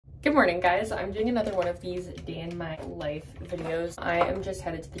Good morning, guys. I'm doing another one of these day in my life videos. I am just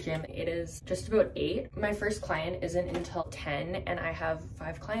headed to the gym. It is just about 8. My first client isn't until 10 and I have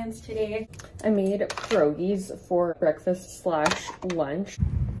 5 clients today. I made pierogies for breakfast slash lunch.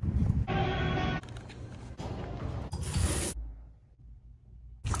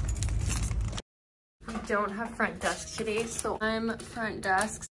 We don't have front desk today, so I'm front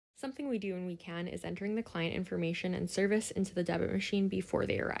desk. Something we do when we can is entering the client information and service into the debit machine before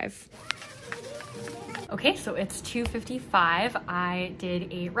they arrive. Okay, so it's 2:55. I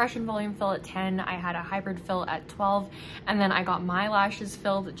did a Russian volume fill at 10. I had a hybrid fill at 12. And then I got my lashes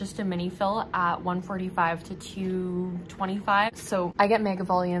filled, just a mini fill at 1:45 to 2:25. So I get mega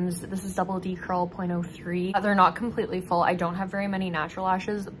volumes. This is double D curl 0.03. They're not completely full. I don't have very many natural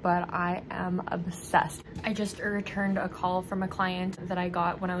lashes, but I am obsessed. I just returned a call from a client that I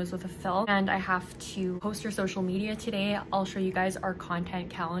got when I was with a fill, and I have to post her social media today. I'll show you guys our content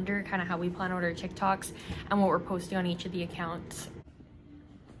calendar, kind of how we plan out our TikToks and what we're posting on each of the accounts.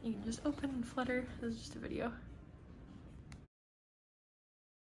 You can just open and flutter. This is just a video.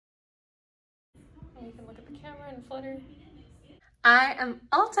 And you can look at the camera and flutter. I am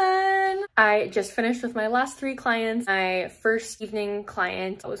all done. I just finished with my last 3 clients. My first evening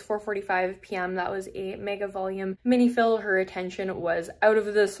client was 4:45 p.m. That was a mega volume mini fill. Her retention was out of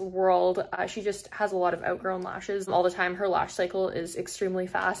this world. She just has a lot of outgrown lashes all the time. Her lash cycle is extremely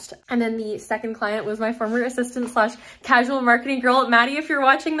fast. And then the second client was my former assistant slash casual marketing girl. Maddie, if you're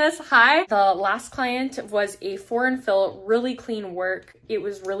watching this, hi. The last client was a 4-and-fill, really clean work. It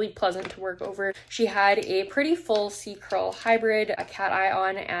was really pleasant to work over. She had a pretty full C-curl hybrid, a cat eye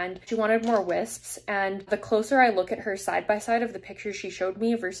on, and she wanted more wisps. And the closer I look at her side by side of the pictures she showed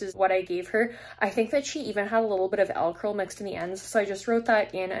me versus what I gave her, I think that she even had a little bit of L curl mixed in the ends. So I just wrote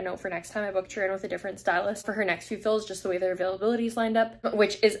that in a note for next time. I booked her in with a different stylist for her next few fills, just the way their availability is lined up,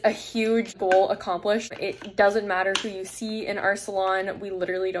 which is a huge goal accomplished. It doesn't matter who you see in our salon. We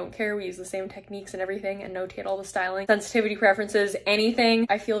literally don't care. We use the same techniques and everything and notate all the styling, sensitivity preferences, anything.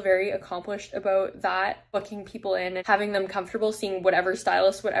 I feel very accomplished about that. Booking people in, having them comfortable, seeing whatever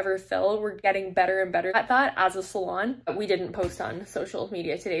stylist, whatever fill. We're getting better and better at that as a salon. We didn't post on social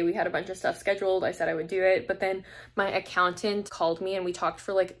media today. We had a bunch of stuff scheduled. I said I would do it, but then my accountant called me and we talked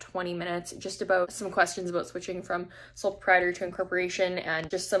for like 20 minutes just about some questions about switching from sole proprietor to incorporation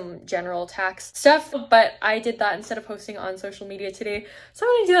and just some general tax stuff. But I did that instead of posting on social media today. So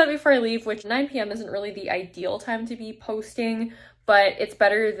I'm gonna do that before I leave, which 9 p.m. isn't really the ideal time to be posting, but it's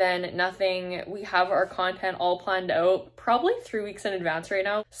better than nothing. We have our content all planned out, probably 3 weeks in advance right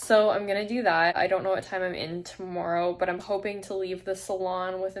now. So I'm gonna do that. I don't know what time I'm in tomorrow, but I'm hoping to leave the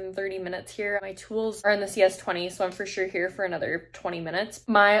salon within 30 minutes here. My tools are in the CS20, so I'm for sure here for another 20 minutes.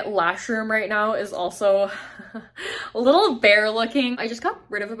 My lash room right now is also a little bare looking. I just got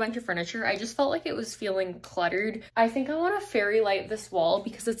rid of a bunch of furniture. I just felt like it was feeling cluttered. I think I want to fairy light this wall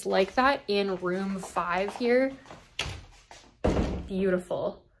because it's like that in room 5 here.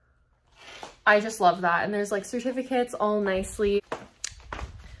 Beautiful. I just love that. And there's like certificates all nicely.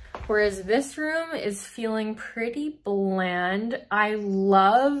 Whereas this room is feeling pretty bland. I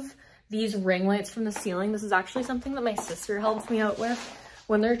love these ring lights from the ceiling. This is actually something that my sister helps me out with.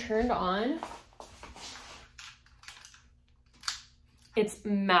 When they're turned on, it's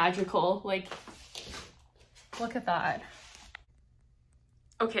magical. Like, look at that.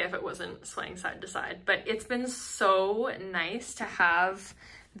 Okay, if it wasn't swaying side to side, but it's been so nice to have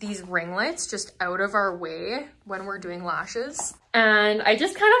these ring lights just out of our way when we're doing lashes. And I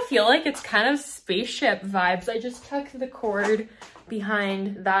just kind of feel like it's kind of spaceship vibes. I just tucked the cord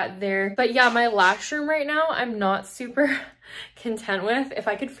behind that there. But yeah, my lash room right now, I'm not super content with. If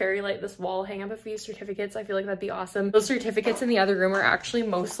I could fairy light this wall, hang up a few certificates, I feel like that'd be awesome. Those certificates in the other room are actually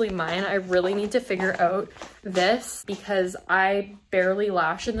mostly mine. I really need to figure out this because I barely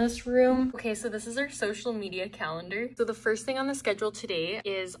lash in this room. Okay, so this is our social media calendar. So the first thing on the schedule today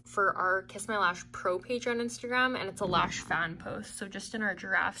is for our Kiss My Lash Pro page on Instagram, and it's a lash fan post. So just in our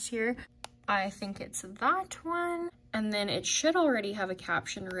giraffes here, I think it's that one. And then it should already have a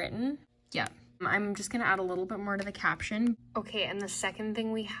caption written. Yeah. I'm just gonna add a little bit more to the caption. Okay, and the second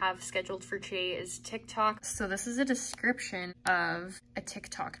thing we have scheduled for today is TikTok. So this is a description of a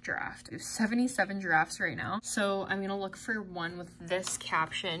TikTok draft. We have 77 drafts right now. So I'm gonna look for one with this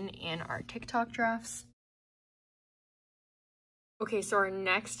caption in our TikTok drafts. Okay, so our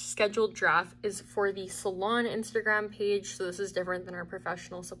next scheduled draft is for the Salon Instagram page. So this is different than our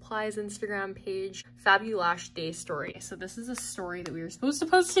Professional Supplies Instagram page. Fabulash Day Story. So this is a story that we were supposed to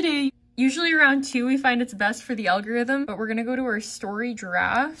post today. Usually around 2, we find it's best for the algorithm, but we're gonna go to our story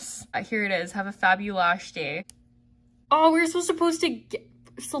drafts. Here it is, have a fabulash day. Oh, we were supposed to post it.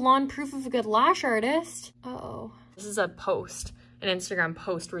 salon proof of a good lash artist. Uh-oh. This is a post, an Instagram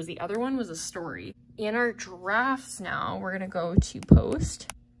post, whereas the other one was a story. In our drafts now, we're gonna go to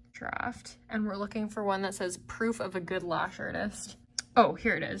post, draft, and we're looking for one that says proof of a good lash artist. Oh,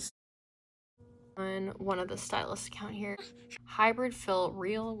 here it is. On one of the stylist account here. Hybrid fill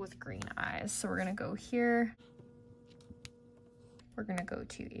real with green eyes. So we're gonna go here. We're gonna go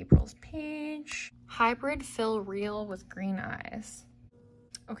to April's page. Hybrid fill real with green eyes.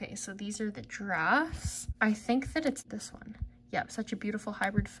 Okay, so these are the drafts. I think that it's this one. Yep, such a beautiful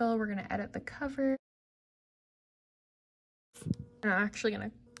hybrid fill. We're gonna edit the cover. And I'm actually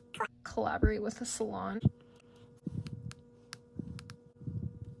gonna collaborate with the salon.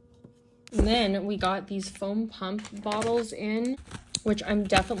 And then we got these foam pump bottles in, which I'm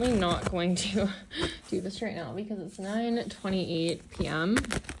definitely not going to do this right now because it's 9:28 p.m.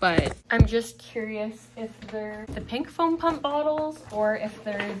 But I'm just curious if they're the pink foam pump bottles or if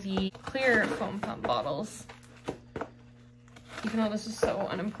they're the clear foam pump bottles. Even though this is so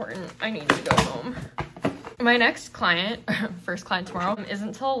unimportant, I need to go home. My next client, first client tomorrow, isn't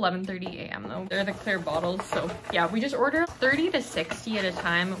until 11:30 a.m. though. They're the clear bottles, so yeah, we just order 30 to 60 at a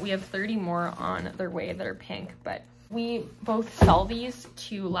time. We have 30 more on their way that are pink, but we both sell these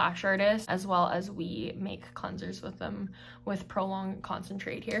to lash artists as well as we make cleansers with them with Prolong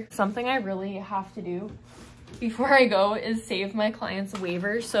Concentrate here. Something I really have to do before I go is save my client's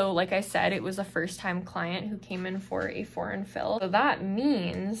waiver. So like I said, it was a first-time client who came in for a foreign fill. So that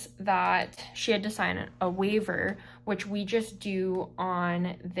means that she had to sign a waiver, which we just do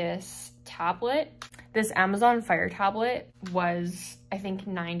on this tablet. This Amazon Fire tablet was, I think,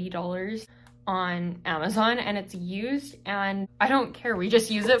 $90 on Amazon, and it's used, and I don't care. We just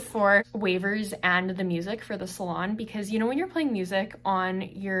use it for waivers and the music for the salon, because you know when you're playing music on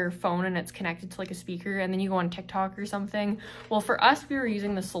your phone and it's connected to like a speaker and then you go on TikTok or something, well, for us we were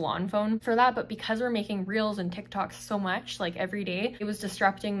using the salon phone for that, but because we're making reels and TikToks so much, like every day, it was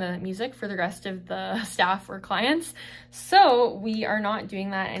disrupting the music for the rest of the staff or clients, so we are not doing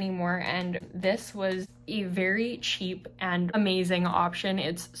that anymore. And this was a very cheap and amazing option.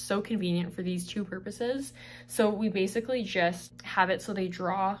 It's so convenient for these two purposes. So we basically just have it so they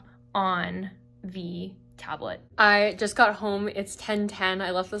draw on the tablet. I just got home. It's 10:10.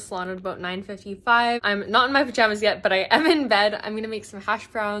 I left the salon at about 9:55. I'm not in my pajamas yet, but I am in bed. I'm gonna make some hash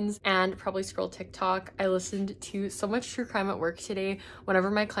browns and probably scroll TikTok. I listened to so much true crime at work today.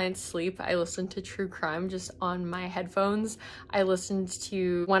 Whenever my clients sleep, I listen to true crime just on my headphones. I listened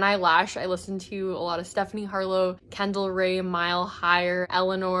to, when I lash, I listened to a lot of Stephanie Harlow, Kendall Ray, Mile Higher,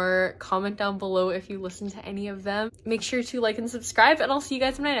 Eleanor. Comment down below if you listen to any of them. Make sure to like and subscribe, and I'll see you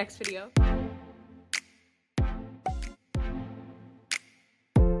guys in my next video.